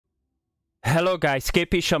Hello guys,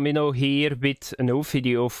 KP Shamino here with a new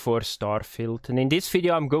video for Starfield. And in this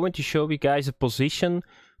video I'm going to show you guys a position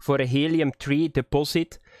for a Helium-3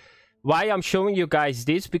 deposit. Why I'm showing you guys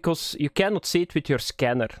this? Because you cannot see it with your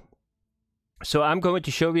scanner. So I'm going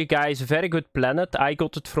to show you guys a very good planet. I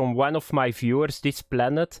got it from one of my viewers, this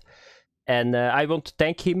planet. And I want to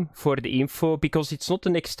thank him for the info, because it's not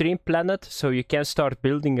an extreme planet, so you can start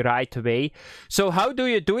building right away. So how do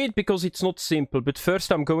you do it? Because it's not simple. But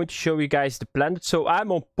first I'm going to show you guys the planet. So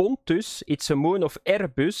I'm on Pontus, it's a moon of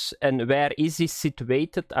Erebus. And where is this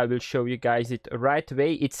situated? I will show you guys it right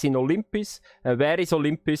away. It's in Olympus. And where is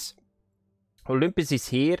Olympus? Olympus is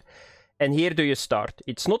here. And here do you start.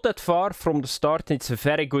 It's not that far from the start. It's a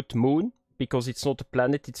very good moon, because it's not a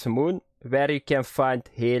planet, it's a moon, where you can find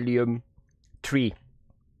Helium-3.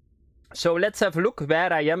 So let's have a look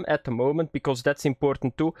where I am at the moment, because that's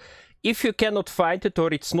important too. If you cannot find it,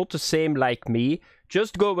 or it's not the same like me,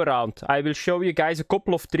 just go around. I will show you guys a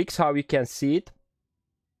couple of tricks how you can see it.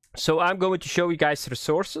 So I'm going to show you guys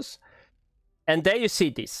resources. And there you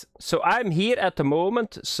see this. So I'm here at the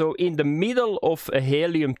moment, so in the middle of a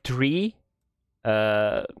Helium-3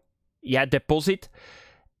 deposit.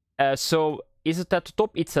 So is it at the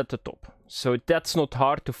top? It's at the top. So that's not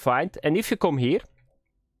hard to find. And if you come here,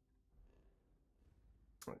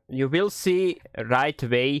 you will see right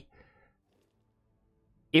away.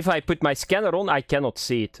 If I put my scanner on, I cannot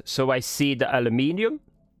see it. So I see the aluminium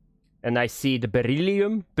and I see the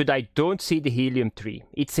beryllium, but I don't see the Helium-3.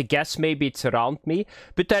 It's a gas, maybe it's around me,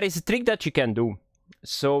 but there is a trick that you can do.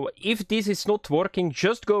 So if this is not working,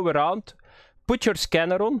 just go around, put your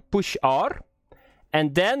scanner on, push R,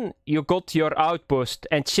 and then you got your outpost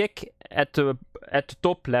and check at the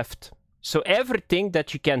top left. So everything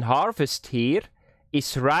that you can harvest here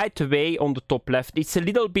is right away on the top left. It's a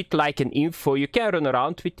little bit like an info. You can run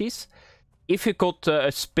around with this. If you got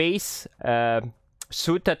a space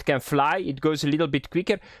suit that can fly, it goes a little bit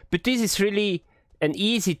quicker. But this is really an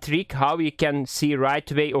easy trick how you can see right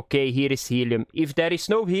away, okay, here is helium. If there is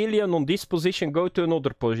no helium on this position, go to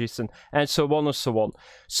another position, and so on and so on.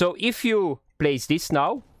 So if you place this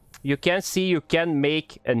now, you can see you can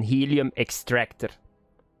make an helium extractor.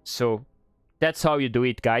 So that's how you do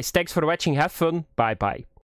it, guys. Thanks for watching, have fun, bye bye.